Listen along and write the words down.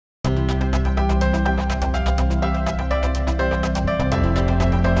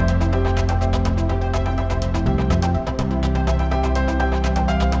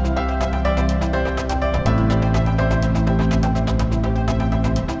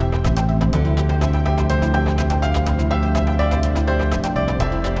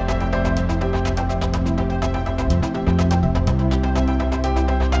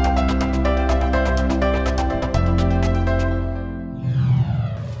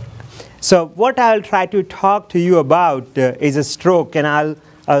So what I'll try to talk to you about is a stroke, and I'll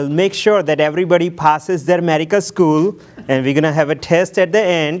make sure that everybody passes their medical school, and we're going to have a test at the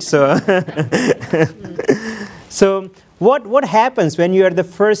end. So, so what happens when you are the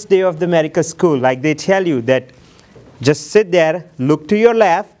first day of the medical school? Like they tell you that just sit there, look to your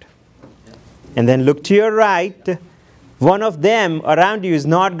left, and then look to your right. One of them around you is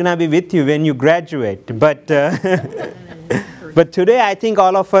not going to be with you when you graduate. But, but today I think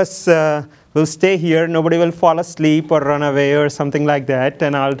all of us will stay here. Nobody will fall asleep or run away or something like that.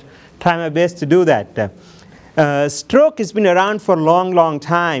 And I'll try my best to do that. Stroke has been around for a long, long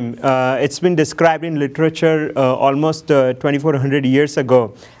time. It's been described in literature almost 2,400 years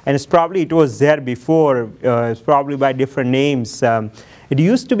ago. And it was there before. It's probably by different names. It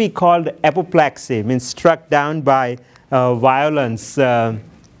used to be called apoplexy, means struck down by violence.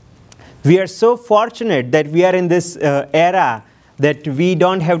 We are so fortunate that we are in this era that we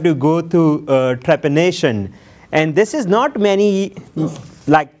don't have to go through trepanation. And this is not many,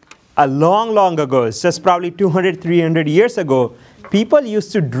 like a long, long ago. It's just probably 200, 300 years ago. People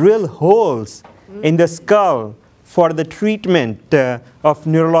used to drill holes in the skull for the treatment of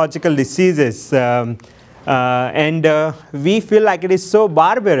neurological diseases. We feel like it is so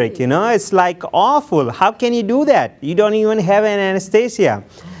barbaric, you know, it's like awful. How can you do that? You don't even have an anesthesia.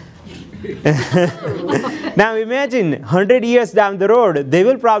 Now imagine 100 years down the road, they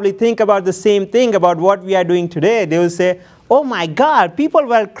will probably think about the same thing about what we are doing today. They will say, oh my God, people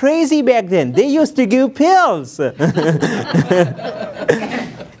were crazy back then. They used to give pills.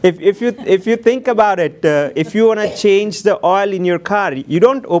 If you think about it, if you want to change the oil in your car, you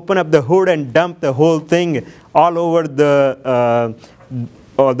don't open up the hood and dump the whole thing all over the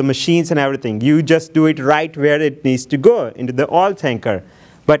machines and everything. You just do it right where it needs to go, into the oil tanker.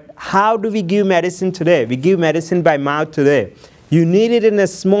 But how do we give medicine today? We give medicine by mouth today. You need it in a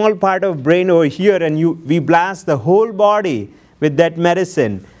small part of brain over here, and we blast the whole body with that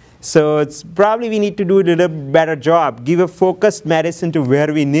medicine. So it's probably we need to do a little better job, give a focused medicine to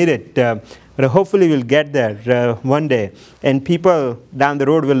where we need it. But hopefully we'll get there one day. And people down the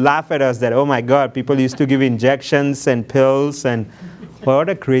road will laugh at us that, oh my God, people used to give injections and pills, and what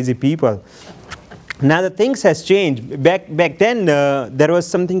a crazy people. Now the things has changed. Back then there was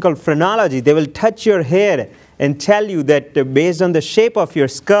something called phrenology. They will touch your hair and tell you that based on the shape of your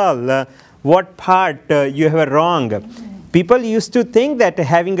skull, what part you have wrong. People used to think that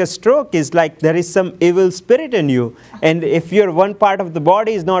having a stroke is like there is some evil spirit in you. And if your one part of the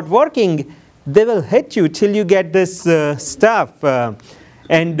body is not working, they will hit you till you get this stuff.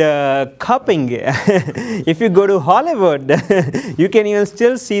 Cupping. If you go to Hollywood, you can even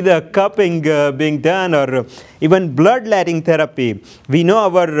still see the cupping being done, or even bloodletting therapy. We know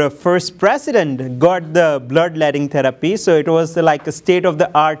our first president got the bloodletting therapy, so it was like a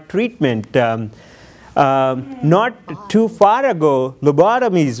state-of-the-art treatment. Not too far ago,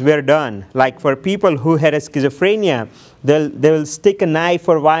 lobotomies were done. Like for people who had a schizophrenia, they will stick a knife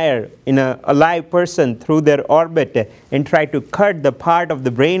or wire in a live person through their orbit and try to cut the part of the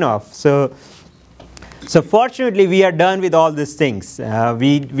brain off. So fortunately, we are done with all these things.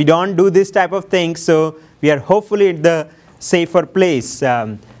 We don't do this type of things, so we are hopefully in the safer place.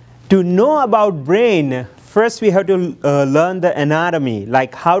 To know about brain, first we have to learn the anatomy,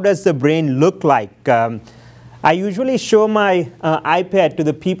 like how does the brain look like. I usually show my iPad to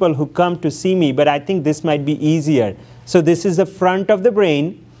the people who come to see me, but I think this might be easier. So this is the front of the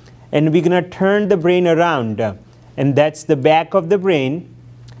brain, and we're going to turn the brain around. And that's the back of the brain.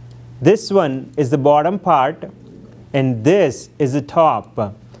 This one is the bottom part, and this is the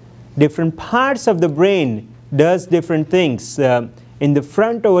top. Different parts of the brain does different things. In the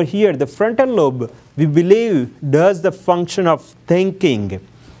front over here, the frontal lobe, we believe does the function of thinking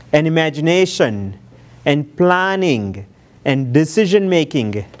and imagination and planning and decision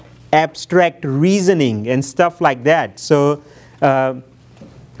making, abstract reasoning and stuff like that. So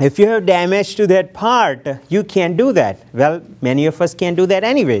if you have damage to that part, you can't do that. Well, many of us can't do that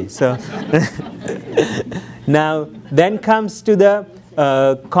anyway. So now then comes to the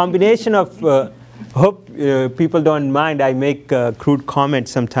combination of hope people don't mind I make crude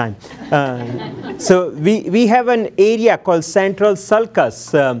comments sometime. So we have an area called central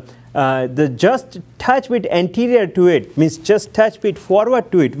sulcus. The just touch bit anterior to it means just touch bit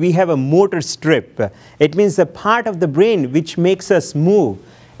forward to it. We have a motor strip. It means the part of the brain which makes us move.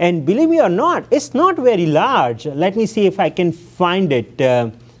 And believe me or not, it's not very large. Let me see if I can find it.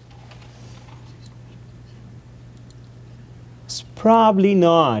 It's probably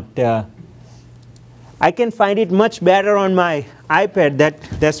not. I can find it much better on my iPad.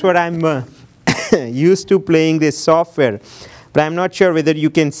 That's what I'm used to playing this software. but I'm not sure whether you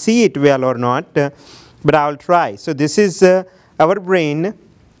can see it well or not, but I'll try. So this is our brain,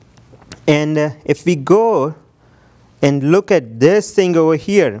 and if we go and look at this thing over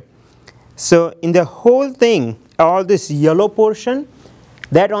here, so in the whole thing, all this yellow portion,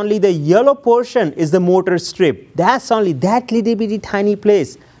 that only the yellow portion is the motor strip. That's only that little bitty tiny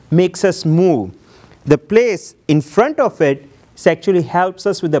place makes us move. The place in front of it actually helps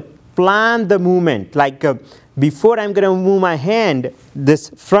us with the plan the movement. Like before I'm going to move my hand, this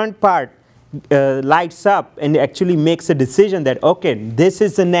front part lights up and actually makes a decision that, okay, this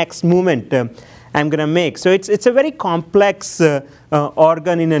is the next movement I'm going to make. So it's a very complex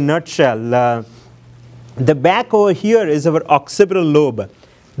organ in a nutshell. The back over here is our occipital lobe.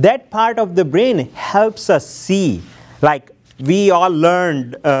 That part of the brain helps us see. Like we all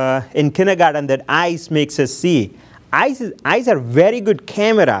learned in kindergarten that eyes makes us see. Eyes are very good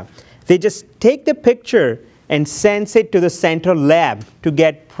camera. They just take the picture and sends it to the central lab to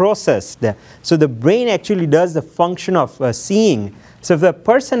get processed. So the brain actually does the function of seeing. So if a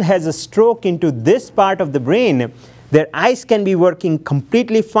person has a stroke into this part of the brain, their eyes can be working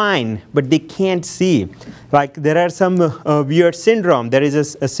completely fine, but they can't see. Like there are some weird syndrome. There is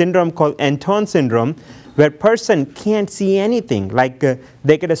a syndrome called Anton syndrome, where person can't see anything. Like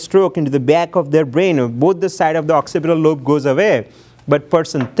they get a stroke into the back of their brain, or both the side of the occipital lobe goes away, but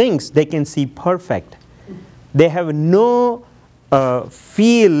person thinks they can see perfect. They have no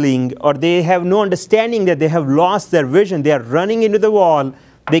feeling, or they have no understanding that they have lost their vision. They are running into the wall.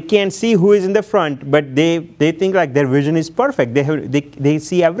 They can't see who is in the front, but they think like their vision is perfect. They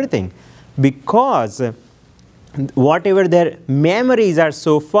see everything, because whatever their memories are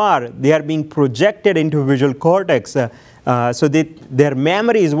so far, they are being projected into visual cortex. So their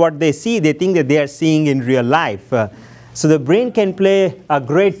memory is what they see. They think that they are seeing in real life. So the brain can play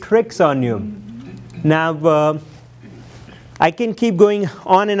great tricks on you. Now, I can keep going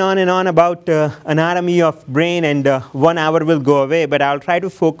on and on and on about anatomy of brain, and 1 hour will go away, but I'll try to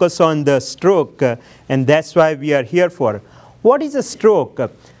focus on the stroke, and that's why we are here for. What is a stroke?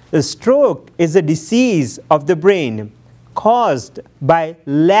 A stroke is a disease of the brain caused by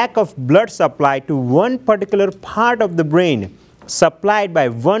lack of blood supply to one particular part of the brain, supplied by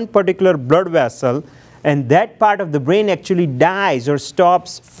one particular blood vessel, and that part of the brain actually dies or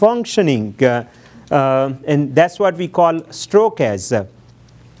stops functioning. And that's what we call stroke as.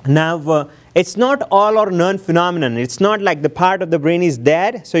 Now, it's not all or none phenomenon. It's not like the part of the brain is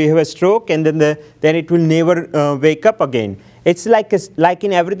dead, so you have a stroke, and then it will never wake up again. It's like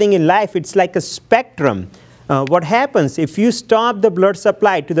in everything in life, it's like a spectrum. What happens if you stop the blood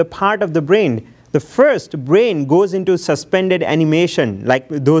supply to the part of the brain? The first brain goes into suspended animation, like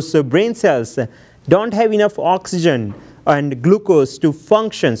those brain cells don't have enough oxygen and glucose to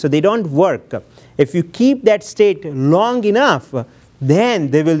function, so they don't work. If you keep that state long enough, then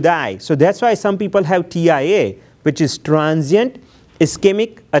they will die. So that's why some people have TIA, which is transient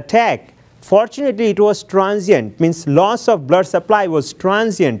ischemic attack. Fortunately, it was transient, means loss of blood supply was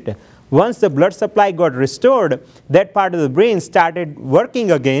transient. Once the blood supply got restored, that part of the brain started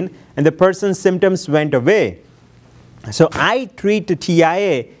working again, and the person's symptoms went away. So I treat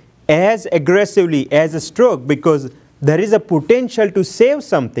TIA as aggressively as a stroke, because there is a potential to save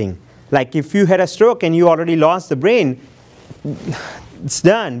something. Like if you had a stroke and you already lost the brain, it's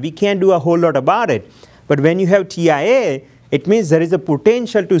done. We can't do a whole lot about it. But when you have TIA, it means there is a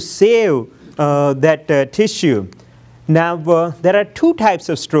potential to save that tissue. Now, there are two types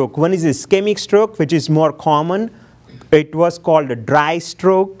of stroke. One is ischemic stroke, which is more common. It was called a dry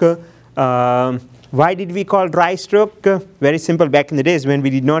stroke. Why did we call dry stroke? Very simple. Back in the days when we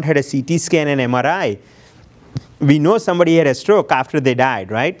did not have a CT scan and MRI, we know somebody had a stroke after they died,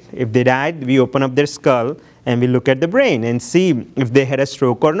 right? If they died, we open up their skull and we look at the brain and see if they had a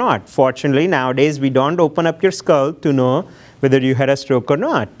stroke or not. Fortunately, nowadays, we don't open up your skull to know whether you had a stroke or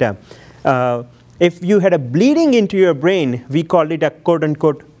not. If you had a bleeding into your brain, we called it a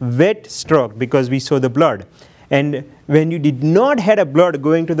quote-unquote wet stroke, because we saw the blood. And when you did not have a blood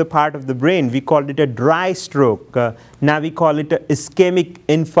going to the part of the brain, we called it a dry stroke. Now we call it an ischemic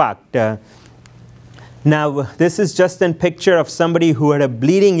infarct. Now, this is just a picture of somebody who had a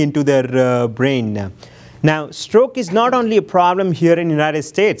bleeding into their brain. Now, stroke is not only a problem here in the United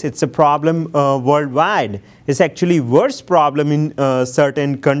States, it's a problem worldwide. It's actually a worse problem in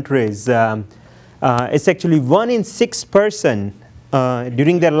certain countries. It's actually 1 in 6 person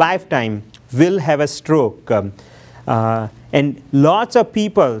during their lifetime will have a stroke. And lots of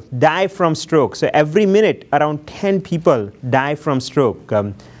people die from stroke. So every minute, around 10 people die from stroke.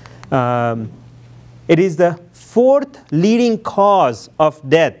 It is the 4th leading cause of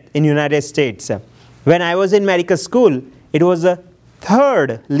death in the United States. When I was in medical school, it was a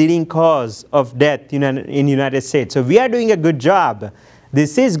third leading cause of death in United States. So we are doing a good job.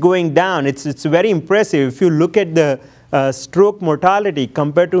 This is going down. It's very impressive. If you look at the stroke mortality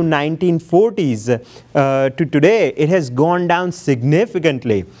compared to 1940s to today, it has gone down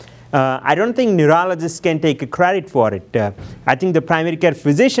significantly. I don't think neurologists can take a credit for it. I think the primary care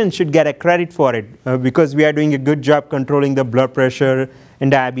physician should get a credit for it because we are doing a good job controlling the blood pressure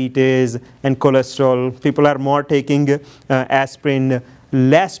and diabetes and cholesterol. People are more taking aspirin.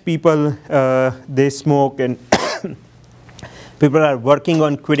 Less people, they smoke, and people are working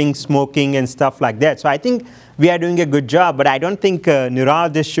on quitting smoking and stuff like that. So I think we are doing a good job, but I don't think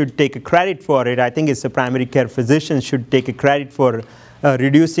neurologists should take a credit for it. I think it's the primary care physician should take a credit for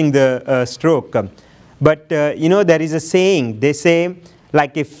reducing the stroke. But there is a saying. They say,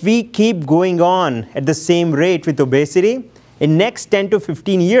 like, if we keep going on at the same rate with obesity, in next 10 to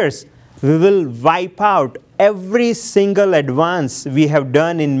 15 years, we will wipe out every single advance we have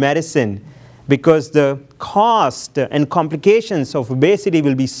done in medicine, because the cost and complications of obesity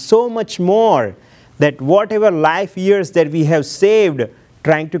will be so much more that whatever life years that we have saved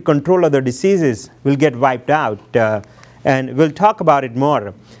trying to control other diseases will get wiped out. And we'll talk about it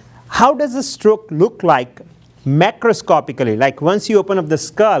more. How does a stroke look like macroscopically? Like once you open up the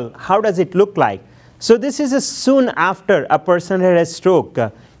skull, how does it look like? So this is soon after a person had a stroke.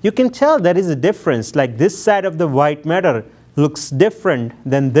 You can tell there is a difference. Like this side of the white matter looks different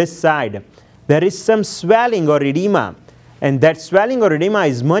than this side. There is some swelling or edema, and that swelling or edema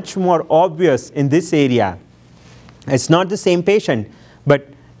is much more obvious in this area. It's not the same patient, but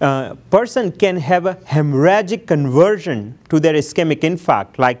person can have a hemorrhagic conversion to their ischemic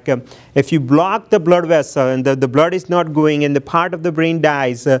infarct. Like if you block the blood vessel and the blood is not going and the part of the brain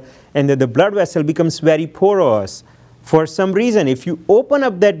dies and the blood vessel becomes very porous. For some reason, if you open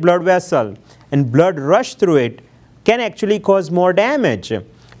up that blood vessel and blood rush through it, can actually cause more damage.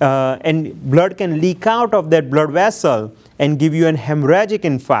 And blood can leak out of that blood vessel and give you an hemorrhagic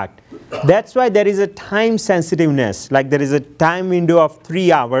infarct. That's why there is a time sensitiveness, like there is a time window of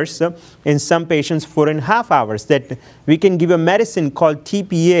 3 hours, in some patients 4.5 hours, that we can give a medicine called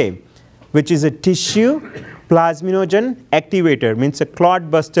TPA, which is a tissue plasminogen activator, means a clot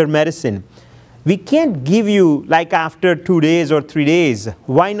buster medicine. We can't give you like after 2 days or 3 days.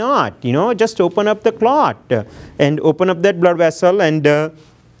 Why not? Just open up the clot and open up that blood vessel and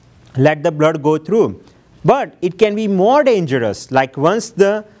let the blood go through. But it can be more dangerous, like once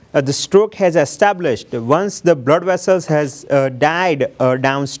the stroke has established, once the blood vessels has died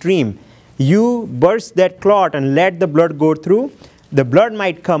downstream, you burst that clot and let the blood go through, the blood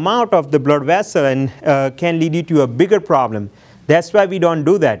might come out of the blood vessel and can lead you to a bigger problem. That's why we don't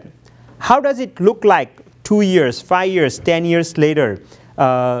do that. How does it look like 2 years, 5 years, 10 years later?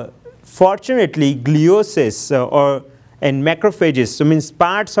 Fortunately, gliosis and macrophages, so means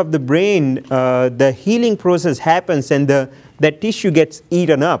parts of the brain, the healing process happens and that tissue gets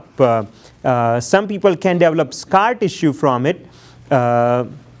eaten up. Some people can develop scar tissue from it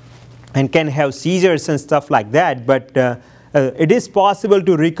and can have seizures and stuff like that, but it is possible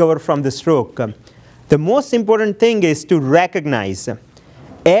to recover from the stroke. The most important thing is to recognize,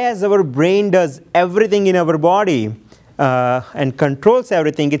 as our brain does everything in our body and controls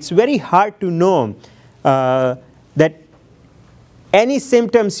everything, it's very hard to know that any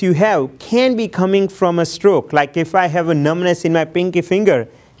symptoms you have can be coming from a stroke. Like if I have a numbness in my pinky finger,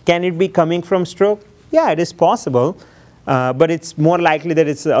 can it be coming from stroke? Yeah, it is possible, but it's more likely that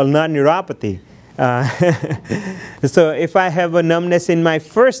it's ulnar neuropathy. So if I have a numbness in my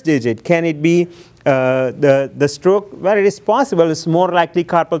first digit, can it be the stroke? Well, it is possible. It's more likely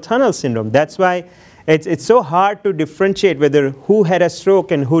carpal tunnel syndrome. That's why it's so hard to differentiate whether who had a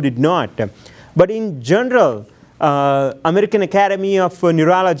stroke and who did not. But in general, American Academy of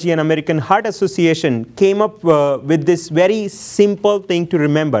Neurology and American Heart Association came up with this very simple thing to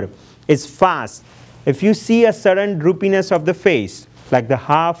remember. It's fast. If you see a sudden droopiness of the face, like the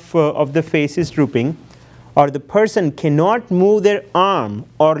half of the face is drooping, or the person cannot move their arm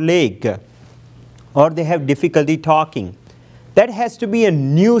or leg, or they have difficulty talking, that has to be a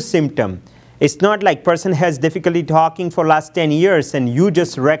new symptom. It's not like person has difficulty talking for last 10 years and you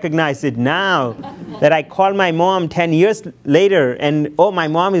just recognize it now that I call my mom 10 years later and, oh, my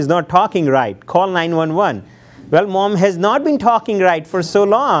mom is not talking right, call 911. Well, mom has not been talking right for so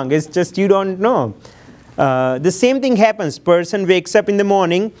long, it's just you don't know. The same thing happens. Person wakes up in the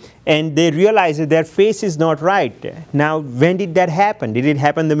morning and they realize that their face is not right. Now, when did that happen? Did it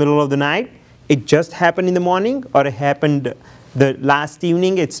happen in the middle of the night? It just happened in the morning, or it happened the last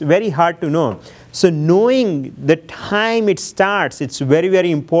evening? It's very hard to know. So knowing the time it starts, it's very,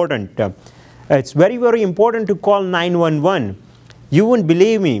 very important. It's very, very important to call 911. You wouldn't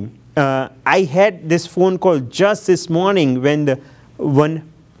believe me. I had this phone call just this morning when one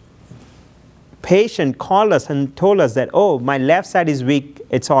patient called us and told us that, oh, my left side is weak.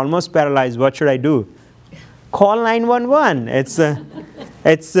 It's almost paralyzed. What should I do? Call 911.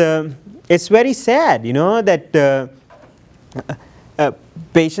 It's very sad, you know, that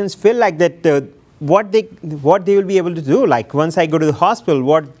patients feel like that what they will be able to do. Like once I go to the hospital,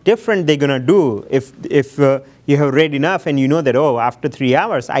 what different they're going to do if you have read enough and you know that, oh, after 3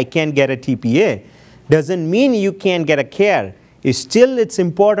 hours I can't get a TPA. Doesn't mean you can't get a care. It's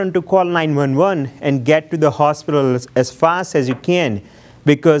important to call 911 and get to the hospital as fast as you can,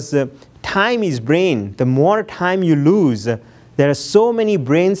 because time is brain. The more time you lose, there are so many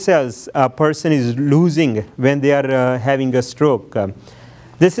brain cells a person is losing when they are having a stroke.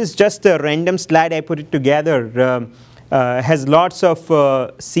 This is just a random slide. I put it together. Has lots of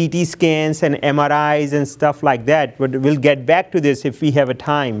CT scans and MRIs and stuff like that, but we'll get back to this if we have a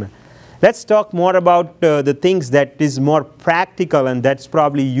time. Let's talk more about the things that is more practical and that's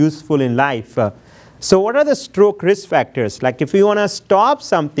probably useful in life. So what are the stroke risk factors? Like if we want to stop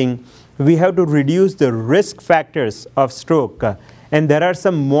something, we have to reduce the risk factors of stroke. And there are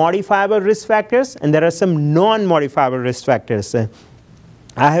some modifiable risk factors and there are some non-modifiable risk factors.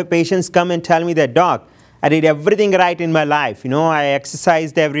 I have patients come and tell me that, doc, I did everything right in my life. You know, I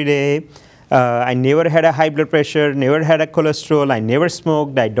exercised every day. I never had a high blood pressure, never had a cholesterol. I never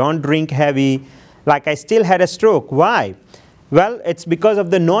smoked. I don't drink heavy. Like I still had a stroke. Why? Well, it's because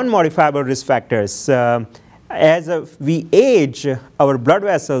of the non-modifiable risk factors. As we age, our blood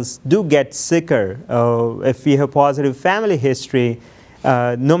vessels do get sicker. If we have positive family history,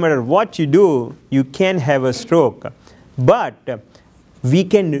 no matter what you do, you can have a stroke. But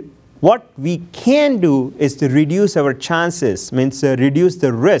what we can do is to reduce our chances, means reduce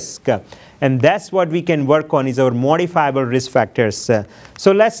the risk. And that's what we can work on, is our modifiable risk factors.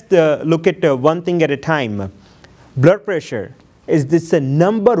 So let's look at one thing at a time. Blood pressure. Is this the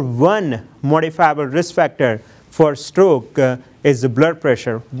number one modifiable risk factor for stroke? Is the blood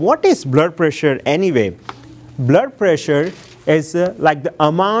pressure. What is blood pressure anyway? Blood pressure is like the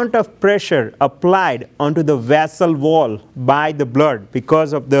amount of pressure applied onto the vessel wall by the blood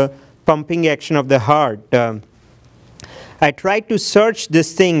because of the pumping action of the heart. I tried to search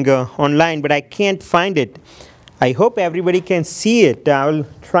this thing online, but I can't find it. I hope everybody can see it. I will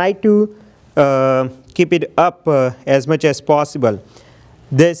try to keep it up as much as possible.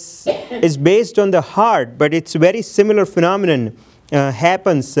 This is based on the heart, but it's very similar phenomenon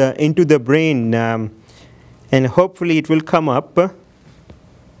happens into the brain. And hopefully it will come up.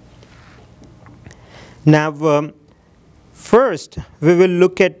 Now, first we will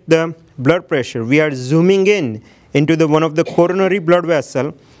look at the blood pressure. We are zooming in into one of the coronary blood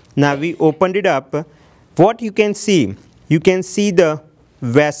vessel. Now we opened it up. What you can see the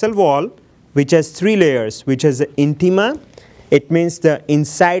vessel wall, which has 3 layers, which has the intima. It means the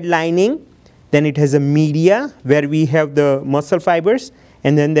inside lining. Then it has a media, where we have the muscle fibers.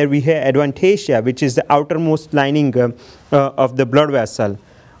 And then there we have adventitia, which is the outermost lining of the blood vessel.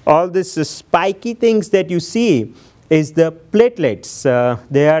 All these spiky things that you see is the platelets.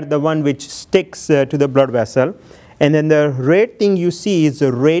 They are the one which sticks to the blood vessel. And then the red thing you see is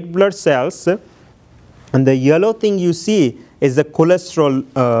the red blood cells. And the yellow thing you see is the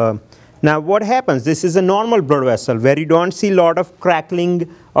cholesterol. Now what happens? This is a normal blood vessel where you don't see a lot of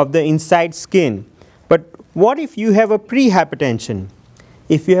crackling of the inside skin. But what if you have a prehypertension?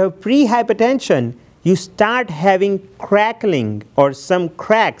 If you have prehypertension, you start having crackling or some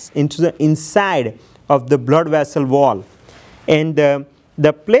cracks into the inside of the blood vessel wall. And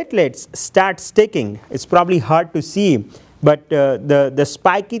the platelets start sticking. It's probably hard to see, but the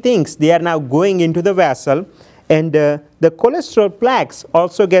spiky things, they are now going into the vessel, and the cholesterol plaques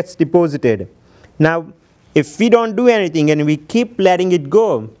also gets deposited. Now, if we don't do anything and we keep letting it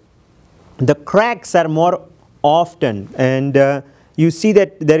go, the cracks are more often, and you see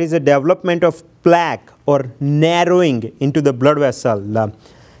that there is a development of plaque or narrowing into the blood vessel.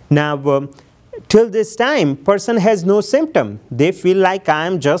 Now, till this time, person has no symptom. They feel like I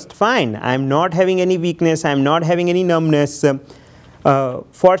am just fine. I am not having any weakness. I am not having any numbness.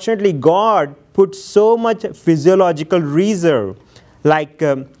 Fortunately, God put so much physiological reserve. Like,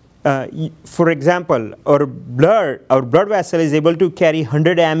 for example, our blood vessel is able to carry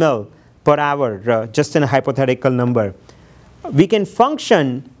 100 ml per hour, just in a hypothetical number. We can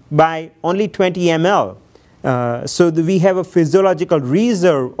function by only 20 ml. So we have a physiological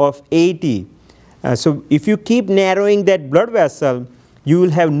reserve of 80. So if you keep narrowing that blood vessel, you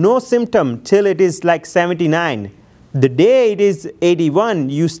will have no symptom till it is like 79. The day it is 81,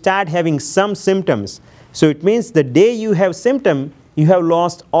 you start having some symptoms. So it means the day you have symptom, you have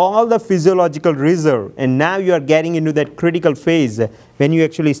lost all the physiological reserve, and now you are getting into that critical phase when you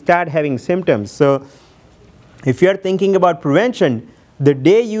actually start having symptoms. So if you are thinking about prevention, the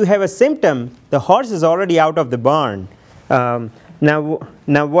day you have a symptom, the horse is already out of the barn. Now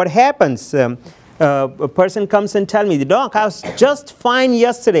what happens? A person comes and tells me, "Doc, I was just fine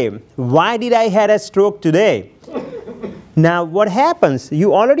yesterday. Why did I have a stroke today?" Now what happens?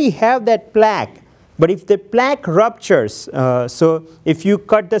 You already have that plaque. But if the plaque ruptures, so if you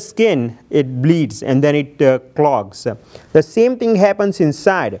cut the skin, it bleeds and then it clogs. The same thing happens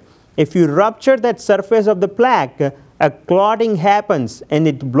inside. If you rupture that surface of the plaque, a clotting happens and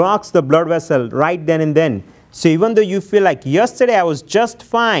it blocks the blood vessel right then and then. So even though you feel like yesterday I was just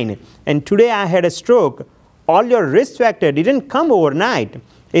fine and today I had a stroke, all your risk factor didn't come overnight.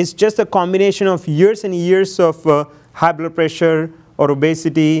 It's just a combination of years and years of high blood pressure or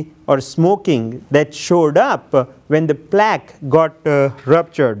obesity or smoking that showed up when the plaque got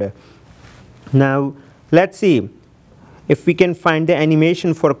ruptured. Now let's see if we can find the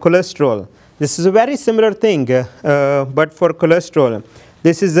animation for cholesterol. This is a very similar thing, but for cholesterol.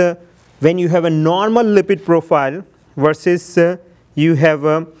 This is when you have a normal lipid profile versus you have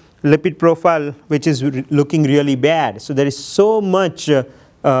a lipid profile which is looking really bad. So there is so much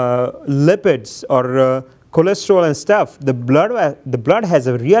lipids or cholesterol and stuff. The blood has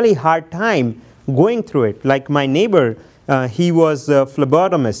a really hard time going through it. Like my neighbor, he was a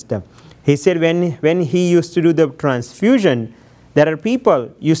phlebotomist. He said when he used to do the transfusion, there are people,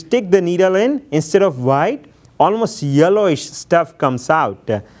 you stick the needle in, instead of white, almost yellowish stuff comes out.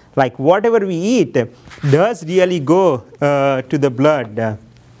 Like whatever we eat does really go to the blood.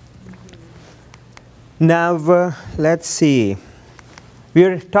 Now let's see. We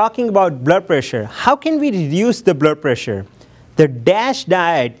are talking about blood pressure. How can we reduce the blood pressure? The DASH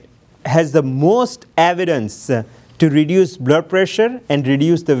diet has the most evidence to reduce blood pressure and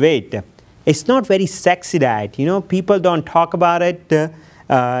reduce the weight. It's not very sexy diet. You know, people don't talk about it.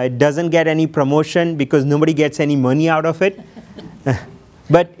 It doesn't get any promotion because nobody gets any money out of it.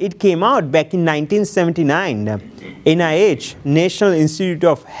 But it came out back in 1979. NIH, National Institute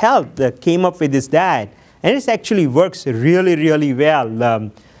of Health, came up with this diet. And it actually works really, really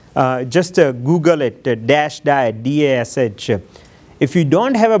well. Just Google it, DASH diet, D-A-S-H. If you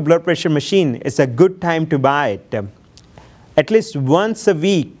don't have a blood pressure machine, it's a good time to buy it. At least once a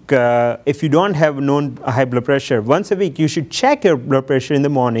week, if you don't have known high blood pressure, once a week you should check your blood pressure in the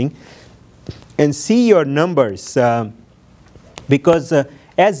morning and see your numbers. Because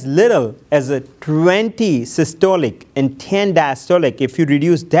as little as a 20 systolic and 10 diastolic, if you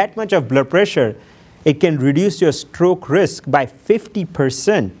reduce that much of blood pressure, it can reduce your stroke risk by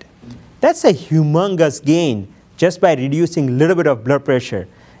 50%. That's a humongous gain just by reducing a little bit of blood pressure.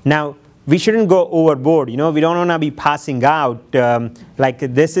 Now, we shouldn't go overboard. You know, we don't want to be passing out. Like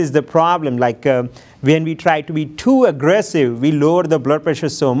this is the problem. Like when we try to be too aggressive, we lower the blood pressure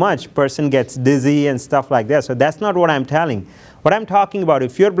so much, person gets dizzy and stuff like that. So that's not what I'm telling. What I'm talking about,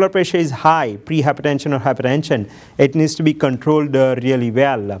 if your blood pressure is high, pre-hypertension or hypertension, it needs to be controlled really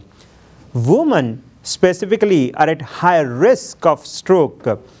well. Women specifically are at higher risk of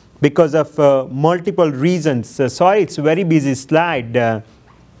stroke because of multiple reasons. Sorry, it's a very busy slide.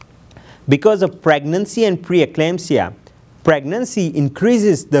 Because of pregnancy and preeclampsia, pregnancy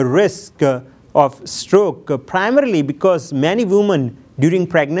increases the risk of stroke primarily because many women during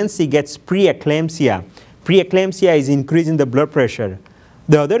pregnancy gets preeclampsia. Preeclampsia is increasing the blood pressure.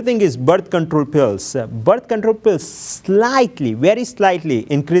 The other thing is birth control pills. Birth control pills slightly, very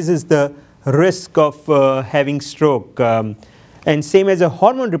slightly increases the risk of having stroke. And same as a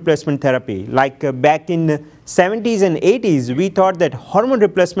hormone replacement therapy. Like back in 70s and 80s, we thought that hormone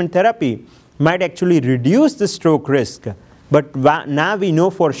replacement therapy might actually reduce the stroke risk. But now we know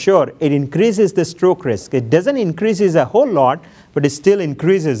for sure it increases the stroke risk. It doesn't increase it a whole lot, but it still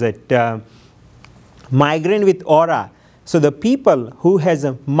increases it. Migraine with aura. So the people who has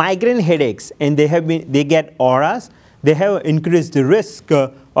a migraine headaches and they get auras, they have increased the risk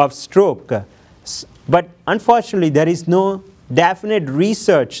of stroke. But unfortunately, there is no definite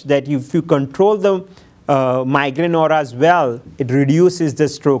research that if you control the migraine auras well, it reduces the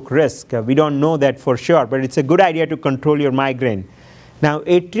stroke risk. We don't know that for sure, but it's a good idea to control your migraine. Now,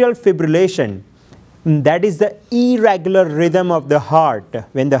 atrial fibrillation, that is the irregular rhythm of the heart.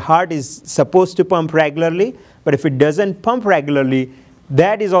 When the heart is supposed to pump regularly, but if it doesn't pump regularly,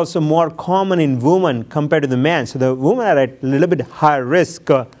 that is also more common in women compared to the men. So the women are at a little bit higher risk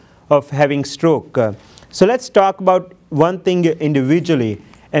of having stroke. So let's talk about one thing individually.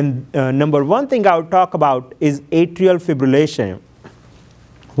 And number one thing I would talk about is atrial fibrillation.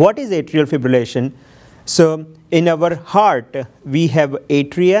 What is atrial fibrillation? So in our heart, we have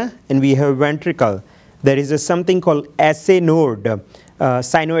atria and we have ventricle. There is something called SA node,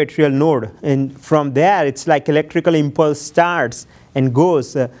 sinoatrial node. And from there, it's like electrical impulse starts and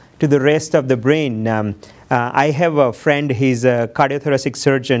goes to the rest of the brain. I have a friend, he's a cardiothoracic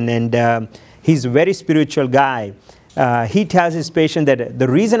surgeon, and he's a very spiritual guy. He tells his patient that the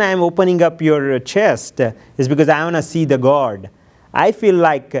reason I'm opening up your chest is because I want to see the God. I feel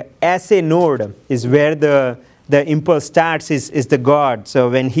like SA node is where the impulse starts, is the God. So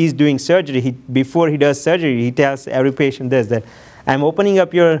when he's doing surgery, before he does surgery, he tells every patient this, that I'm opening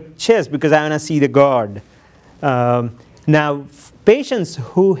up your chest because I want to see the God. Now, patients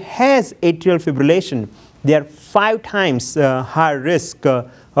who has atrial fibrillation, they are 5 times higher risk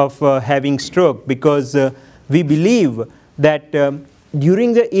of having stroke, because we believe that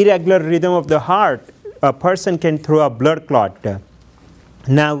during the irregular rhythm of the heart, a person can throw a blood clot.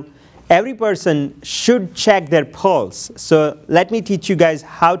 Now, every person should check their pulse. So let me teach you guys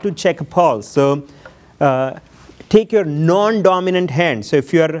how to check a pulse. So take your non-dominant hand. So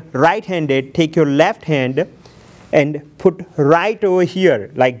if you are right-handed, take your left hand and put right over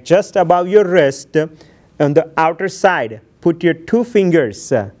here, like just above your wrist on the outer side. Put your 2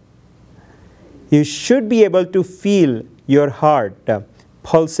 fingers. You should be able to feel your heart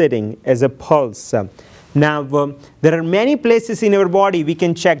pulsating as a pulse. Now, there are many places in our body we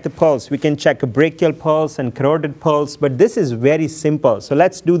can check the pulse. We can check a brachial pulse and carotid pulse, but this is very simple. So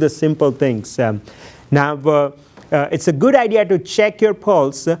let's do the simple things. Now, it's a good idea to check your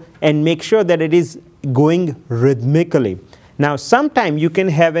pulse and make sure that it is going rhythmically. Now, sometimes you can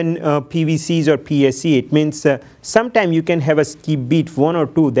have an PVCs or PSE. It means sometimes you can have a skip beat, 1 or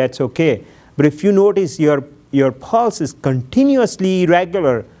 2, that's okay. But if you notice your pulse is continuously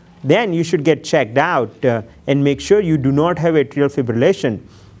irregular, then you should get checked out and make sure you do not have atrial fibrillation,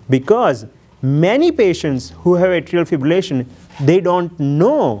 because many patients who have atrial fibrillation, they don't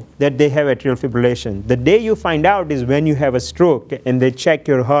know that they have atrial fibrillation. The day you find out is when you have a stroke and they check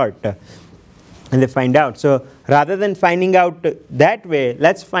your heart and they find out. So rather than finding out that way,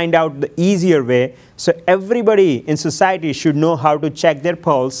 let's find out the easier way. So everybody in society should know how to check their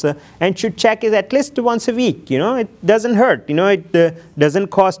pulse and should check it at least once a week. You know, it doesn't hurt. You know, it doesn't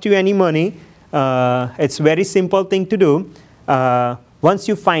cost you any money. It's a very simple thing to do. Once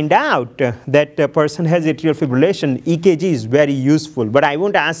you find out that a person has atrial fibrillation, EKG is very useful. But I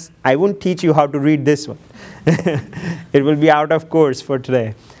won't teach you how to read this one. It will be out of course for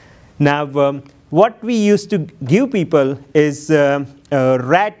today. Now, what we used to give people is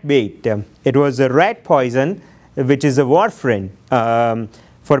rat bait. It was a rat poison, which is a warfarin.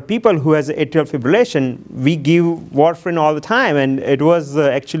 For people who has atrial fibrillation, we give warfarin all the time, and it was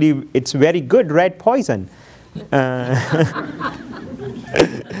actually, it's very good rat poison. And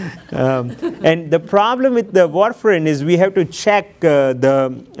the problem with the warfarin is we have to check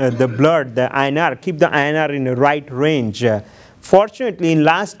the blood, the INR, keep the INR in the right range. Fortunately, in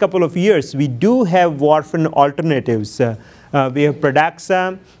last couple of years, we do have warfarin alternatives. We have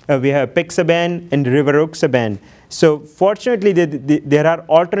Pradaxa, we have Pixaban, and Rivaroxaban. So fortunately, there are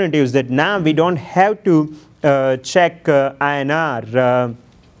alternatives that now we don't have to check INR.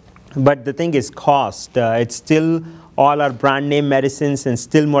 But the thing is cost. It's still all our brand name medicines and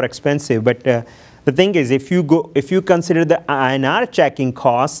still more expensive. But the thing is, if you consider the INR checking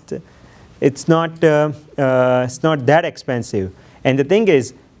cost, it's not that expensive. And the thing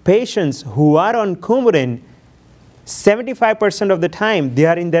is, patients who are on Coumadin, 75% of the time they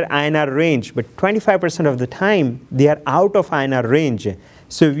are in their INR range, but 25% of the time they are out of INR range.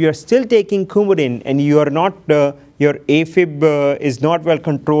 So if you are still taking Coumadin and you are not, your AFib is not well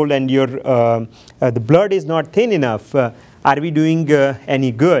controlled and your the blood is not thin enough, are we doing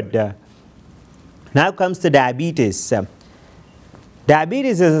any good? Now comes the diabetes.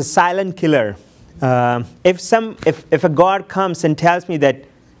 Diabetes is a silent killer. If a God comes and tells me that,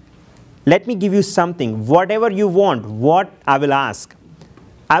 let me give you something, whatever you want, what I will ask?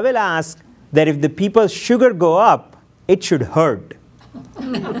 I will ask that if the people's sugar go up, it should hurt.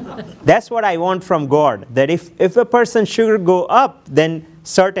 That's what I want from God, that if a person's sugar go up, then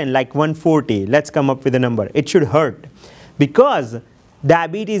certain, like 140, let's come up with a number, it should hurt. Because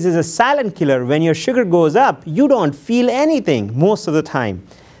diabetes is a silent killer. When your sugar goes up, you don't feel anything most of the time.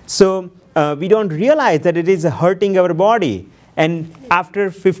 So we don't realize that it is hurting our body. And after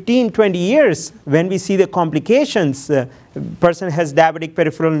 15, 20 years, when we see the complications, person has diabetic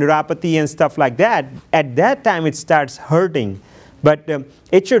peripheral neuropathy and stuff like that, at that time it starts hurting. But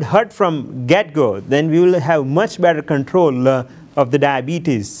it should hurt from get-go. Then we will have much better control of the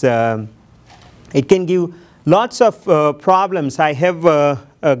diabetes. It can give lots of problems. I have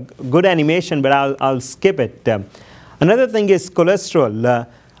a good animation, but I'll skip it. Another thing is cholesterol.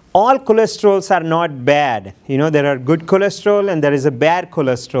 All cholesterols are not bad. You know, there are good cholesterol and there is a bad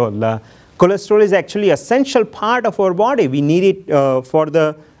cholesterol. Cholesterol is actually an essential part of our body. We need it for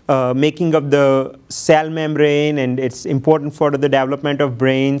the making of the cell membrane, and it's important for the development of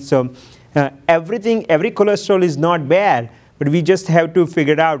brain. So every cholesterol is not bad, but we just have to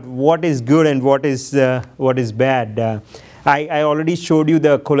figure out what is good and what is bad. I already showed you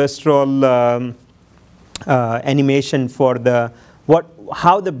the cholesterol animation for the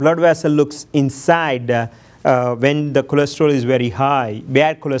how the blood vessel looks inside when the cholesterol is very high,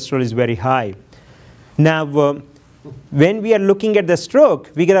 bad cholesterol is very high. Now, when we are looking at the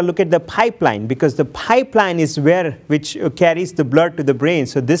stroke, we got to look at the pipeline, because the pipeline is which carries the blood to the brain.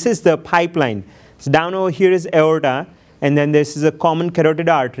 So this is the pipeline. So down over here is aorta, and then this is a common carotid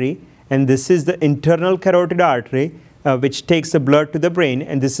artery, and this is the internal carotid artery, which takes the blood to the brain,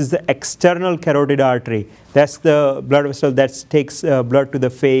 and this is the external carotid artery. That's the blood vessel that takes blood to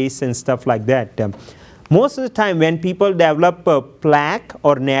the face and stuff like that. Most of the time when people develop plaque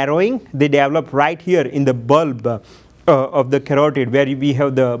or narrowing, they develop right here in the bulb of the carotid, where we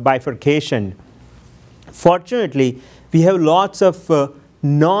have the bifurcation. Fortunately, we have lots of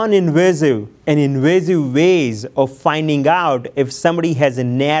non-invasive and invasive ways of finding out if somebody has a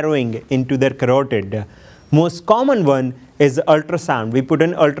narrowing into their carotid. Most common one is ultrasound. We put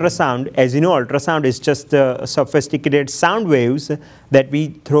an ultrasound. As you know, ultrasound is just sophisticated sound waves that we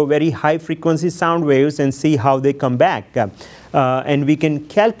throw very high frequency sound waves and see how they come back. And we can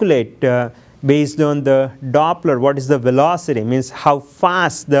calculate based on the Doppler what is the velocity, means how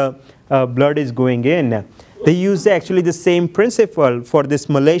fast the blood is going in. They use actually the same principle for this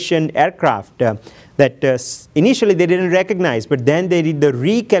Malaysian aircraft that initially they didn't recognize, but then they did the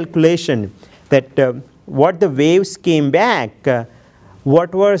recalculation that what the waves came back,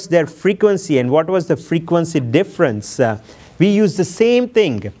 what was their frequency and what was the frequency difference. We use the same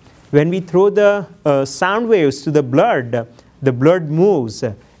thing. When we throw the sound waves to the blood moves,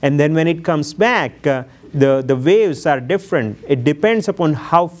 and then when it comes back, the waves are different. It depends upon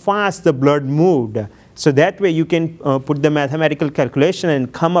how fast the blood moved. So that way you can put the mathematical calculation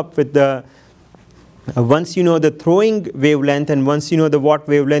and come up with the, once you know the throwing wavelength and once you know the what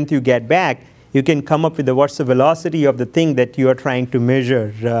wavelength you get back, you can come up with what's the velocity of the thing that you are trying to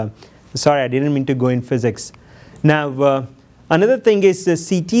measure. Sorry, I didn't mean to go in physics. Now, another thing is the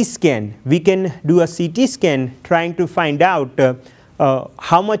CT scan. We can do a CT scan trying to find out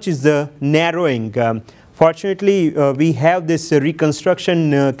how much is the narrowing. Fortunately, we have this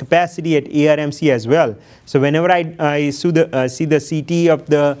reconstruction capacity at ARMC as well. So whenever I see the CT of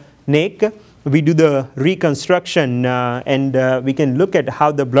the neck, we do the reconstruction and we can look at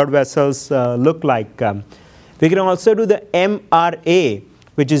how the blood vessels look like. We can also do the MRA,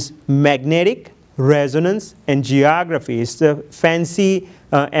 which is magnetic resonance angiography. It's the fancy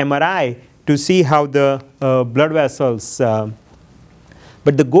MRI to see how the blood vessels.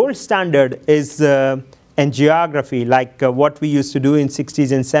 But the gold standard is angiography, like what we used to do in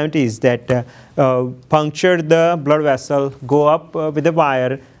 60s and 70s, that puncture the blood vessel, go up with a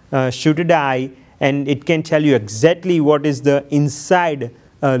wire, shoot a dye, and it can tell you exactly what is the inside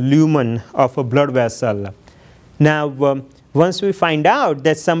lumen of a blood vessel. Now, once we find out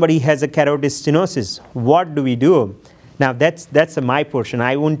that somebody has a carotid stenosis, what do we do? Now, that's my portion.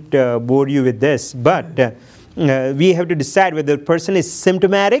 I won't bore you with this, but we have to decide whether the person is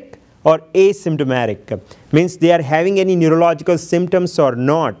symptomatic or asymptomatic. Means they are having any neurological symptoms or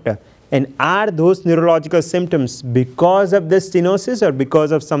not. And are those neurological symptoms because of the stenosis or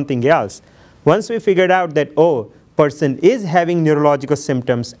because of something else? Once we figured out that, oh, person is having neurological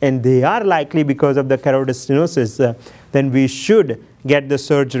symptoms and they are likely because of the carotid stenosis, then we should get the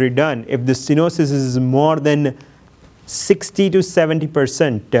surgery done if the stenosis is more than 60 to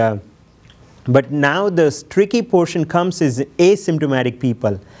 70%. But now the tricky portion comes is asymptomatic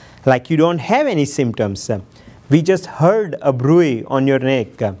people. Like you don't have any symptoms. We just heard a bruit on your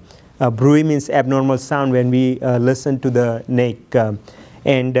neck. Bruit means abnormal sound when we listen to the neck.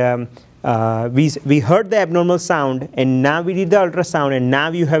 We heard the abnormal sound, and now we did the ultrasound, and now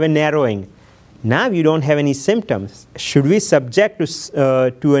you have a narrowing. Now you don't have any symptoms. Should we subject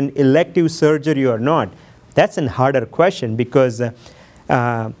to an elective surgery or not? That's a harder question, because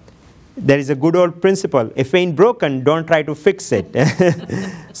there is a good old principle: if ain't broken, don't try to fix it.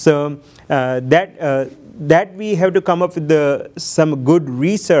 So that we have to come up with some good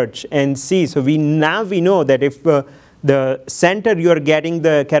research and see. So now we know that if the center you are getting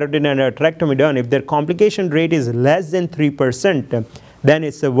the carotid endarterectomy done, if their complication rate is less than 3%, then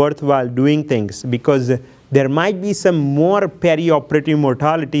it's worthwhile doing things, because there might be some more perioperative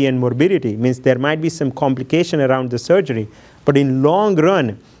mortality and morbidity, means there might be some complication around the surgery, but in long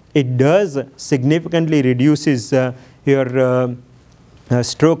run it does significantly reduces your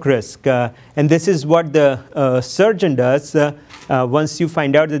stroke risk. And this is what the surgeon does. Once you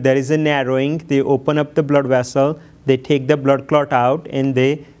find out that there is a narrowing, they open up the blood vessel, they take the blood clot out and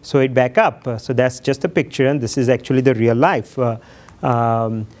they sew it back up. So that's just a picture, and this is actually the real life.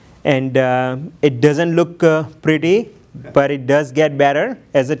 It doesn't look pretty, but it does get better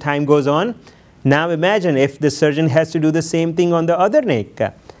as the time goes on. Now imagine if the surgeon has to do the same thing on the other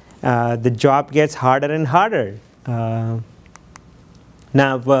neck. The job gets harder and harder.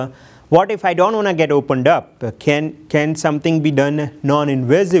 Now, what if I don't want to get opened up? Can something be done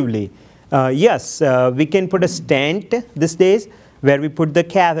non-invasively? Yes, we can put a stent these days where we put the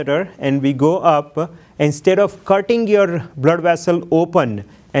catheter and we go up. Instead of cutting your blood vessel open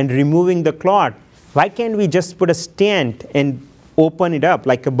and removing the clot, why can't we just put a stent and open it up,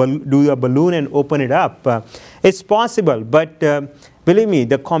 like do a balloon and open it up? It's possible, but believe me,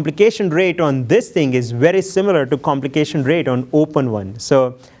 the complication rate on this thing is very similar to complication rate on open one.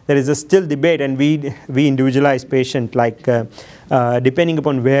 So there is a still debate, and we individualize patient, like depending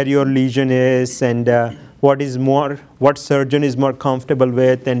upon where your lesion is and what surgeon is more comfortable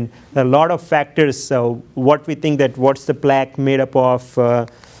with, and a lot of factors. So what we think that what's the plaque made up of.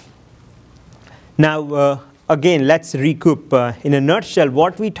 Now again, let's recoup. In a nutshell,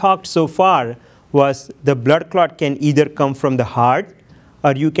 what we talked so far was the blood clot can either come from the heart,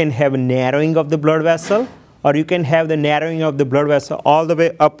 or you can have a narrowing of the blood vessel, or you can have the narrowing of the blood vessel all the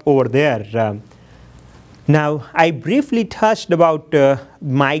way up over there. Now, I briefly touched about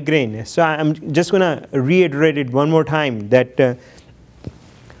migraine, so I'm just going to reiterate it one more time, that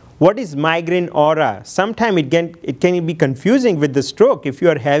what is migraine aura? Sometimes it can be confusing with the stroke if you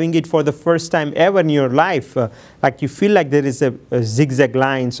are having it for the first time ever in your life. Like you feel like there is a zigzag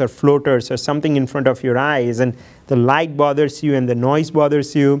lines or floaters or something in front of your eyes, and the light bothers you and the noise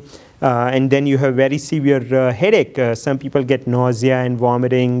bothers you, and then you have very severe headache. Some people get nausea and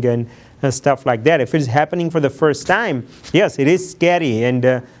vomiting and stuff like that. If it's happening for the first time, yes, it is scary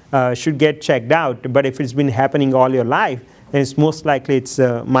and should get checked out. But if it's been happening all your life, then it's most likely it's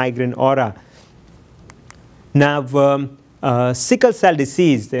migraine aura. Now, sickle cell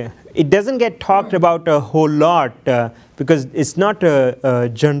disease, it doesn't get talked about a whole lot because it's not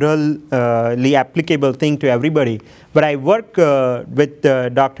a generally applicable thing to everybody. But I worked with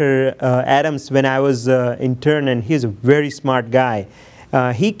Dr. Adams when I was intern, and he's a very smart guy.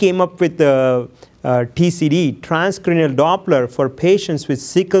 He came up with TCD, transcranial Doppler, for patients with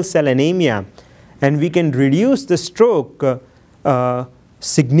sickle cell anemia. And we can reduce the stroke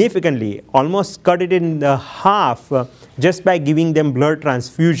significantly, almost cut it in half just by giving them blood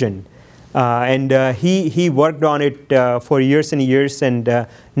transfusion. He worked on it for years and years, and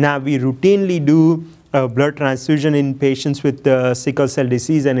now we routinely do blood transfusion in patients with sickle cell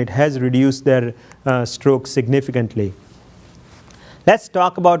disease, and it has reduced their stroke significantly. Let's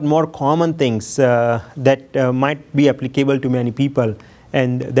talk about more common things that might be applicable to many people,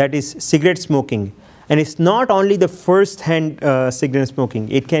 and that is cigarette smoking. And it's not only the first-hand cigarette smoking,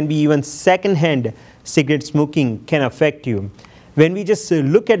 it can be even second-hand cigarette smoking can affect you. When we just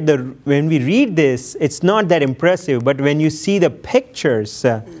look at when we read this, it's not that impressive, but when you see the pictures,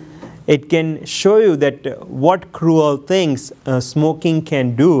 it can show you that what cruel things smoking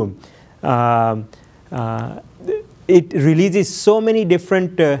can do. It releases so many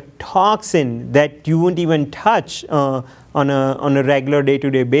different toxins that you won't even touch on a regular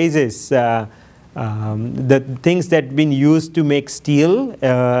day-to-day basis. The things that have been used to make steel,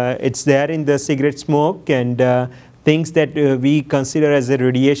 it's there in the cigarette smoke, and things that we consider as a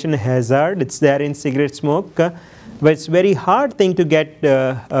radiation hazard, it's there in cigarette smoke. But it's a very hard thing to get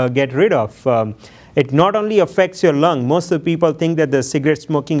rid of. It not only affects your lung. Most of the people think that the cigarette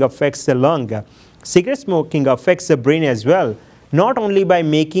smoking affects the lung. Cigarette smoking affects the brain as well, not only by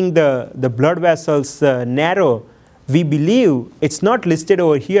making the blood vessels narrow. We believe, it's not listed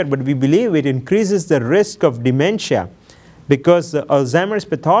over here, but we believe it increases the risk of dementia, because Alzheimer's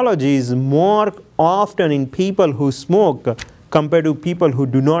pathology is more often in people who smoke compared to people who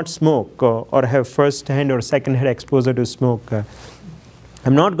do not smoke or have first-hand or second-hand exposure to smoke.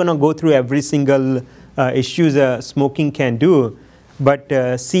 I'm not going to go through every single issues smoking can do, but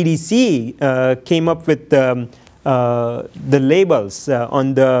CDC came up with the labels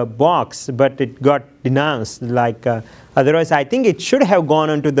on the box, but it got denounced. Like otherwise, I think it should have gone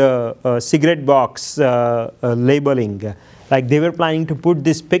onto the cigarette box labeling. Like they were planning to put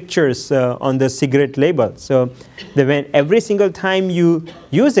these pictures on the cigarette label. So when every single time you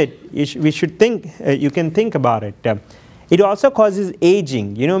use it, we should think. You can think about it. It also causes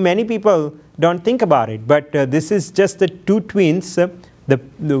aging. You know, many people don't think about it, but this is just the two twins.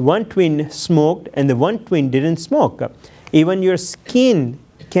 The one twin smoked and the one twin didn't smoke. Even your skin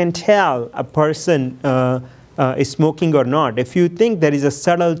can tell a person is smoking or not. If you think there is a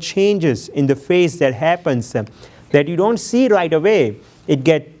subtle changes in the face that happens that you don't see right away, it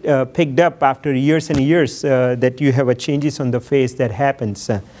get picked up after years and years that you have a changes on the face that happens.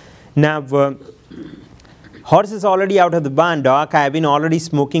 Now, horse is already out of the barn, doc. I've been already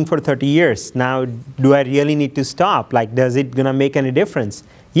smoking for 30 years. Now, do I really need to stop? Like, does it gonna make any difference?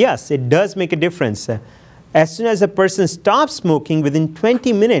 Yes, it does make a difference. As soon as a person stops smoking, within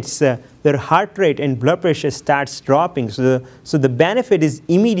 20 minutes, their heart rate and blood pressure starts dropping. So the benefit is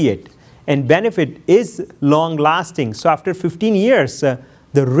immediate, and benefit is long-lasting. So after 15 years,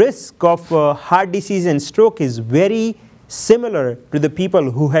 the risk of heart disease and stroke is very similar to the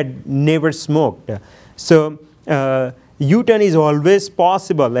people who had never smoked. So U-turn is always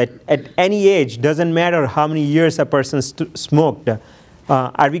possible at any age. Doesn't matter how many years a person smoked.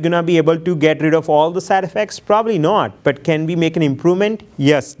 Are we going to be able to get rid of all the side effects? Probably not. But can we make an improvement?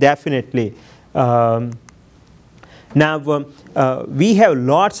 Yes, definitely. Now, we have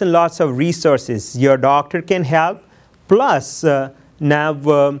lots and lots of resources. Your doctor can help. Plus,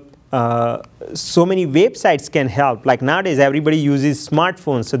 now so many websites can help. Like nowadays, everybody uses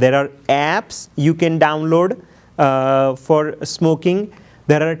smartphones. So there are apps you can download for smoking.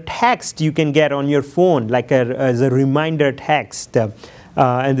 There are texts you can get on your phone, like as a reminder text.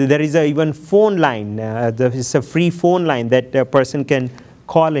 And there is even phone line. There is a free phone line that a person can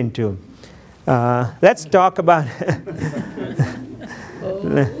call into. Let's talk about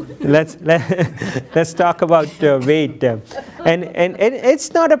let's talk about weight, and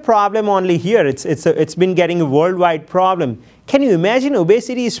it's not a problem only here. It's been getting a worldwide problem. Can you imagine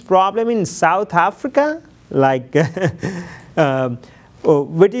obesity is a problem in South Africa? Like,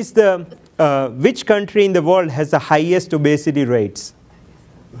 which country in the world has the highest obesity rates?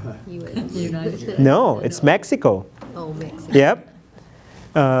 US. United States. No, it's Mexico. Oh, Mexico. Yep.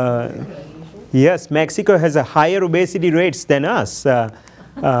 Yes, Mexico has a higher obesity rates than us.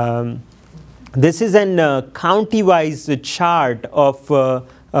 This is an county-wise chart of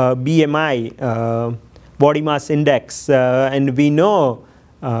BMI, body mass index, and we know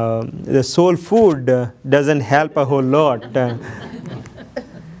the soul food doesn't help a whole lot.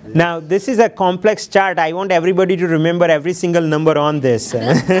 Now, this is a complex chart. I want everybody to remember every single number on this.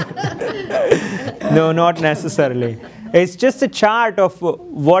 No, not necessarily. It's just a chart of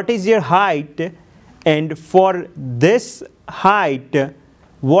what is your height, and for this height,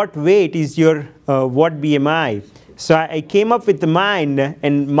 what weight is your what BMI. So I came up with mine,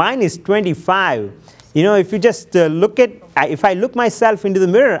 and mine is 25. You know, if you just look at, if I look myself into the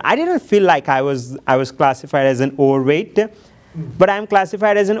mirror, I didn't feel like I was classified as an overweight, but I'm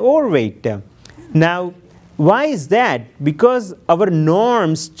classified as an overweight. Now, why is that? Because our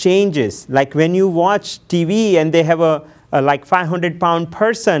norms changes. Like when you watch TV and they have a like 500-pound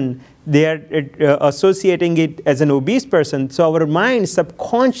person, they are associating it as an obese person. So our minds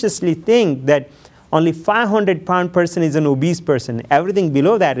subconsciously think that only 500-pound person is an obese person. Everything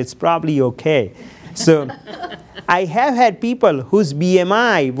below that is probably okay. So I have had people whose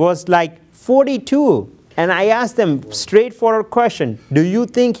BMI was like 42. And I asked them straightforward question, do you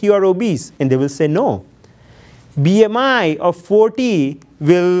think you are obese? And they will say no. BMI of 40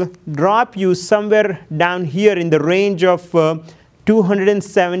 will drop you somewhere down here in the range of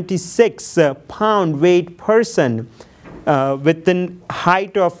 276 pound weight person with a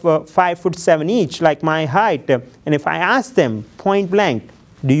height of 5'7" each, like my height. And if I ask them point blank,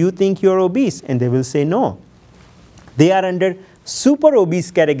 do you think you're obese? And they will say no. They are under super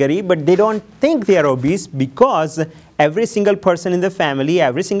obese category, but they don't think they are obese because every single person in the family,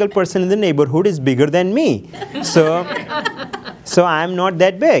 every single person in the neighborhood is bigger than me. So I'm not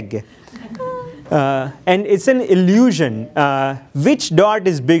that big. And it's an illusion. Which dot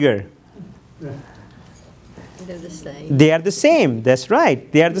is bigger? They're the same. They are the same. That's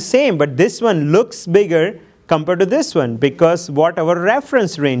right. They are the same. But this one looks bigger compared to this one because what our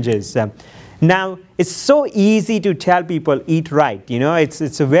reference range is. Now, it's so easy to tell people eat right. You know,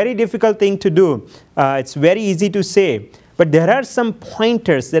 it's a very difficult thing to do. It's very easy to say. But there are some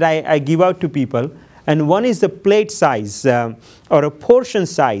pointers that I give out to people. And one is the plate size or a portion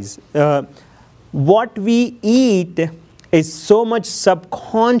size. what we eat is so much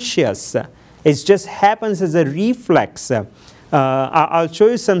subconscious. It just happens as a reflex. I'll show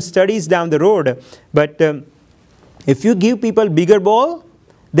you some studies down the road, but if you give people bigger bowl,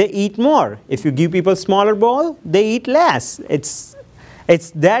 they eat more. If you give people smaller bowl, they eat less. It's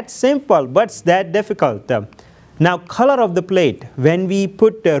that simple, but it's that difficult. Now, color of the plate. When we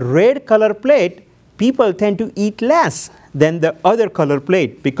put a red color plate, people tend to eat less than the other color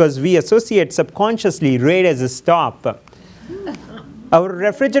plate because we associate subconsciously red as a stop. Our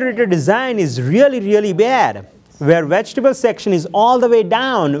refrigerator design is really, really bad, where vegetable section is all the way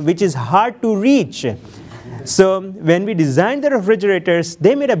down, which is hard to reach. So when we designed the refrigerators,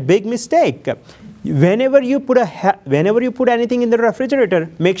 they made a big mistake. Whenever you put anything in the refrigerator,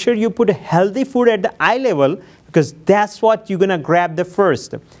 make sure you put healthy food at the eye level, because that's what you're gonna grab the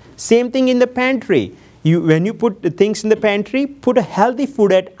first. Same thing in the pantry. When you put the things in the pantry, put a healthy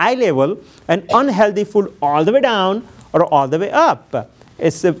food at eye level and unhealthy food all the way down or all the way up.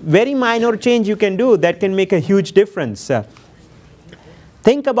 It's a very minor change you can do that can make a huge difference.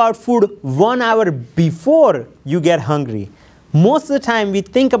 Think about food 1 hour before you get hungry. Most of the time we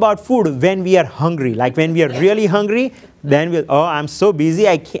think about food when we are hungry. Like when we are really hungry, then oh, I'm so busy,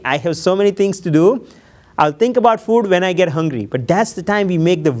 I have so many things to do. I'll think about food when I get hungry. But that's the time we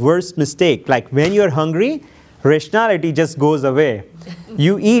make the worst mistake. Like when you're hungry, rationality just goes away.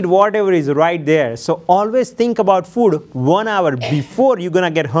 You eat whatever is right there. So always think about food 1 hour before you're going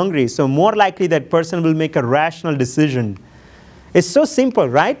to get hungry. So more likely that person will make a rational decision. It's so simple,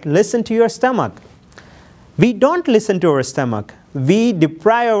 right? Listen to your stomach. We don't listen to our stomach. We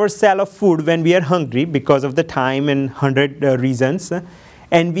deprive ourselves of food when we are hungry because of the time and 100 reasons.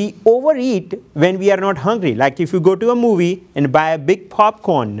 And we overeat when we are not hungry. Like if you go to a movie and buy a big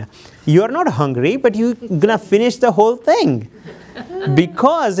popcorn, you are not hungry, but you're going to finish the whole thing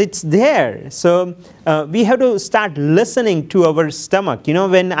because it's there. So we have to start listening to our stomach. You know,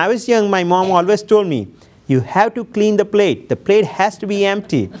 when I was young, my mom always told me, you have to clean the plate. The plate has to be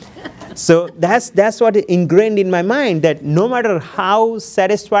empty. So that's what ingrained in my mind, that no matter how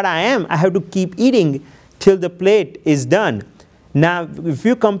satisfied I am, I have to keep eating till the plate is done. Now, if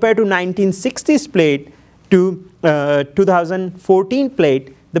you compare to 1960s plate to 2014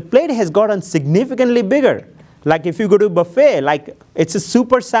 plate, the plate has gotten significantly bigger. Like if you go to buffet, like it's a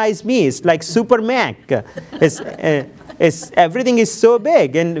super-sized meal. It's like Super Mac. Everything is so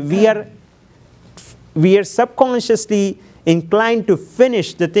big, and we are subconsciously inclined to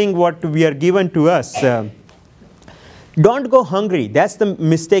finish the thing what we are given to us. Don't go hungry. That's the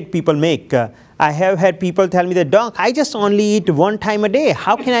mistake people make. I have had people tell me that, Doc, I just only eat 1 time a day.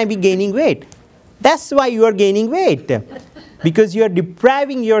 How can I be gaining weight? That's why you are gaining weight, because you are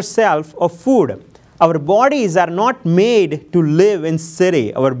depriving yourself of food. Our bodies are not made to live in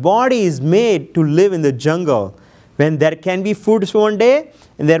city. Our body is made to live in the jungle, when there can be food one day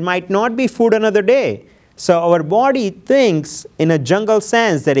and there might not be food another day. So our body thinks in a jungle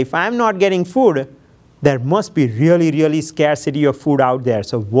sense that if I'm not getting food, there must be really, really scarcity of food out there.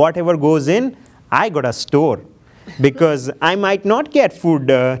 So whatever goes in, I got to store, because I might not get food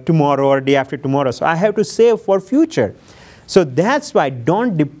tomorrow or day after tomorrow. So I have to save for future. So that's why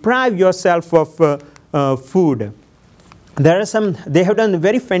don't deprive yourself of food. They have done a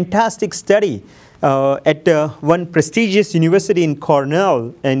very fantastic study at one prestigious university in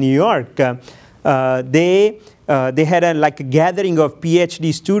Cornell in New York. They had a gathering of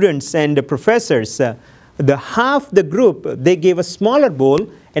PhD students and professors. Half the group, they gave a smaller bowl,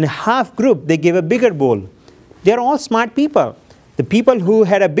 and half group, they gave a bigger bowl. They're all smart people. The people who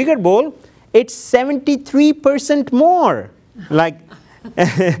had a bigger bowl, it's 73% more. Like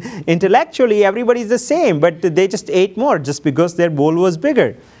intellectually, everybody's the same, but they just ate more just because their bowl was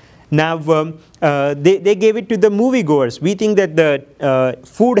bigger. Now, they gave it to the moviegoers. We think that the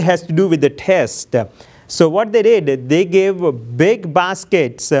food has to do with the taste. So what they did, they gave big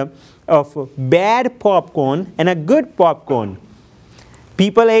baskets of bad popcorn and a good popcorn.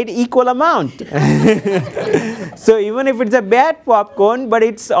 People ate equal amount. So even if it's a bad popcorn, but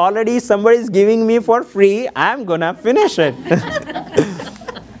it's already somebody's giving me for free, I'm gonna finish it.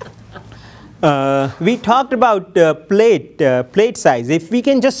 We talked about plate size. If we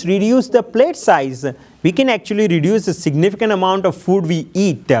can just reduce the plate size, we can actually reduce a significant amount of food we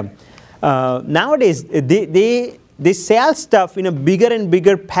eat. Nowadays, they sell stuff in a bigger and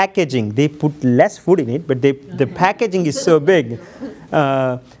bigger packaging. They put less food in it, but the packaging is so big.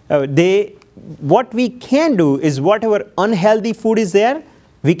 What we can do is whatever unhealthy food is there,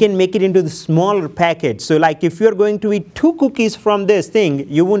 we can make it into the smaller package. So like if you're going to eat 2 cookies from this thing,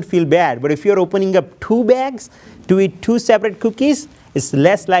 you won't feel bad. But if you're opening up 2 bags to eat 2 separate cookies, it's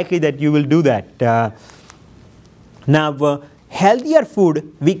less likely that you will do that. Now, healthier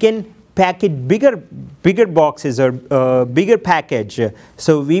food, we can pack it bigger boxes or bigger package.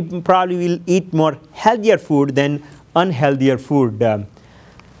 So we probably will eat more healthier food than unhealthier food.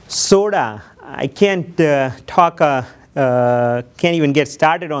 Soda, I can't can't even get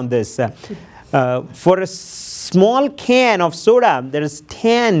started on this. For a small can of soda, there is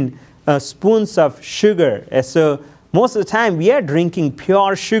 10 spoons of sugar. So most of the time we are drinking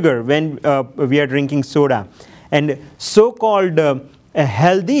pure sugar when we are drinking soda. And so-called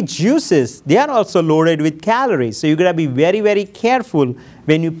healthy juices, they are also loaded with calories. So you got to be very, very careful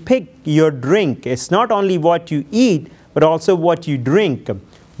when you pick your drink. It's not only what you eat, but also what you drink.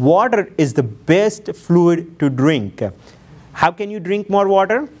 Water is the best fluid to drink. How can you drink more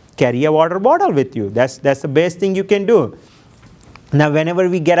water? Carry a water bottle with you. That's the best thing you can do. Now, whenever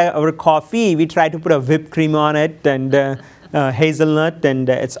we get our coffee, we try to put a whipped cream on it and hazelnut, and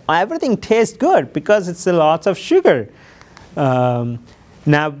everything tastes good because it's lots of sugar. Now,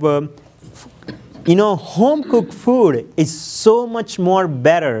 you know, home cooked food is so much more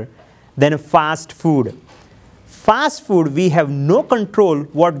better than fast food. Fast food, we have no control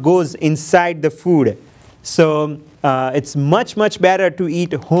what goes inside the food. So it's much better to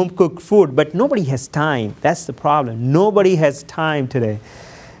eat home cooked food, but nobody has time. That's the problem. Nobody has time today.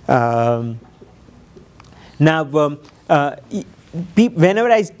 Now,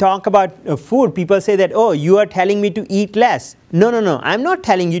 whenever I talk about food, people say that, oh, you are telling me to eat less. No, I'm not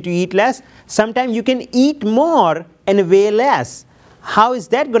telling you to eat less. Sometimes you can eat more and weigh less. How is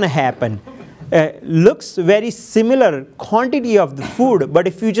that going to happen? Looks very similar quantity of the food, but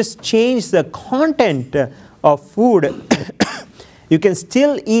if you just change the content of food, you can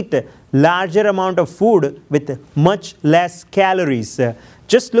still eat larger amount of food with much less calories.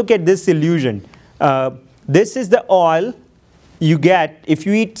 Just look at this illusion. This is the oil you get. If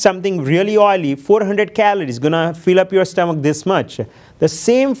you eat something really oily, 400 calories, gonna fill up your stomach this much. The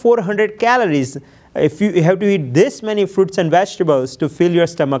same 400 calories, if you have to eat this many fruits and vegetables to fill your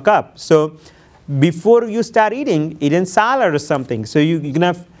stomach up. So before you start eating, eat in salad or something. So you're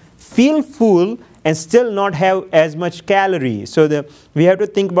gonna feel full and still not have as much calorie. So we have to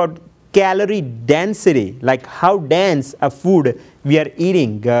think about calorie density, like how dense a food we are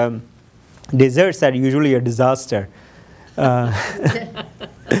eating. Desserts are usually a disaster.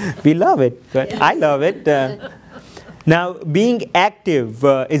 We love it, but I love it. Now, being active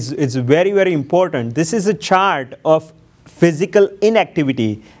is very, very important. This is a chart of physical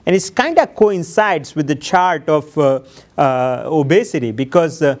inactivity, and it kind of coincides with the chart of obesity,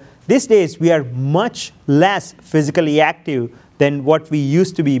 because these days we are much less physically active than what we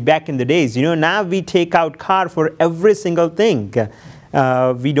used to be back in the days. You know, now we take out car for every single thing.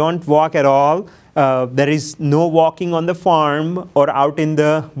 We don't walk at all. There is no walking on the farm or out in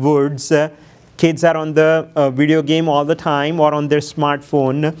the woods. Kids are on the video game all the time or on their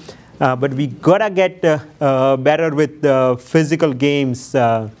smartphone. But we gotta get better with physical games.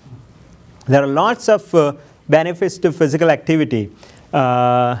 There are lots of benefits to physical activity.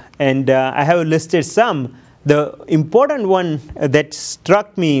 And I have listed some. The important one that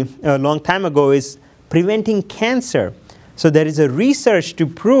struck me a long time ago is preventing cancer. So there is a research to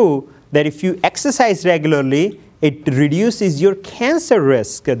prove that if you exercise regularly, it reduces your cancer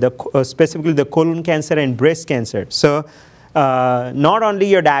risk, specifically the colon cancer and breast cancer. So not only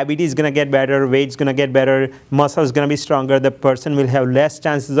your diabetes is going to get better, weight's going to get better, muscle is going to be stronger, the person will have less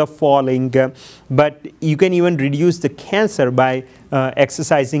chances of falling, but you can even reduce the cancer by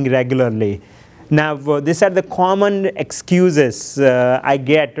exercising regularly. Now, these are the common excuses I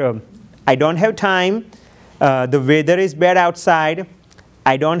get. I don't have time, the weather is bad outside,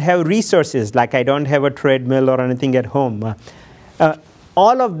 I don't have resources, like I don't have a treadmill or anything at home.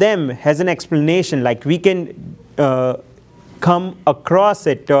 All of them has an explanation, like we can come across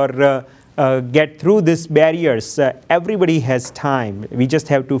it or get through these barriers. Everybody has time. We just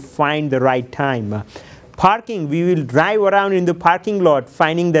have to find the right time. Parking, we will drive around in the parking lot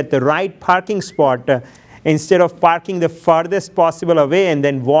finding that the right parking spot instead of parking the farthest possible away and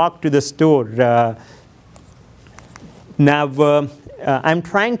then walk to the store. Now, I'm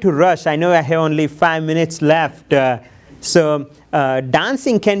trying to rush. I know I have only 5 minutes left. So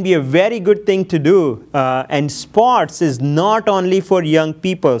dancing can be a very good thing to do. And sports is not only for young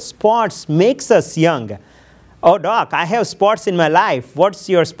people. Sports makes us young. Oh, Doc, I have sports in my life. What's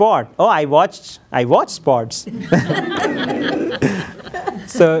your sport? Oh, I watch sports.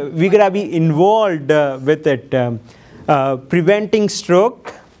 So we gotta be involved with it. Preventing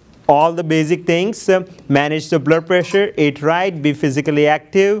stroke, all the basic things. Manage the blood pressure, eat right, be physically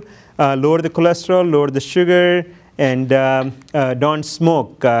active, lower the cholesterol, lower the sugar, and don't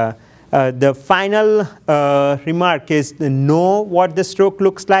smoke. The final remark is know what the stroke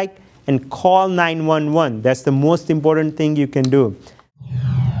looks like and call 911. That's the most important thing you can do.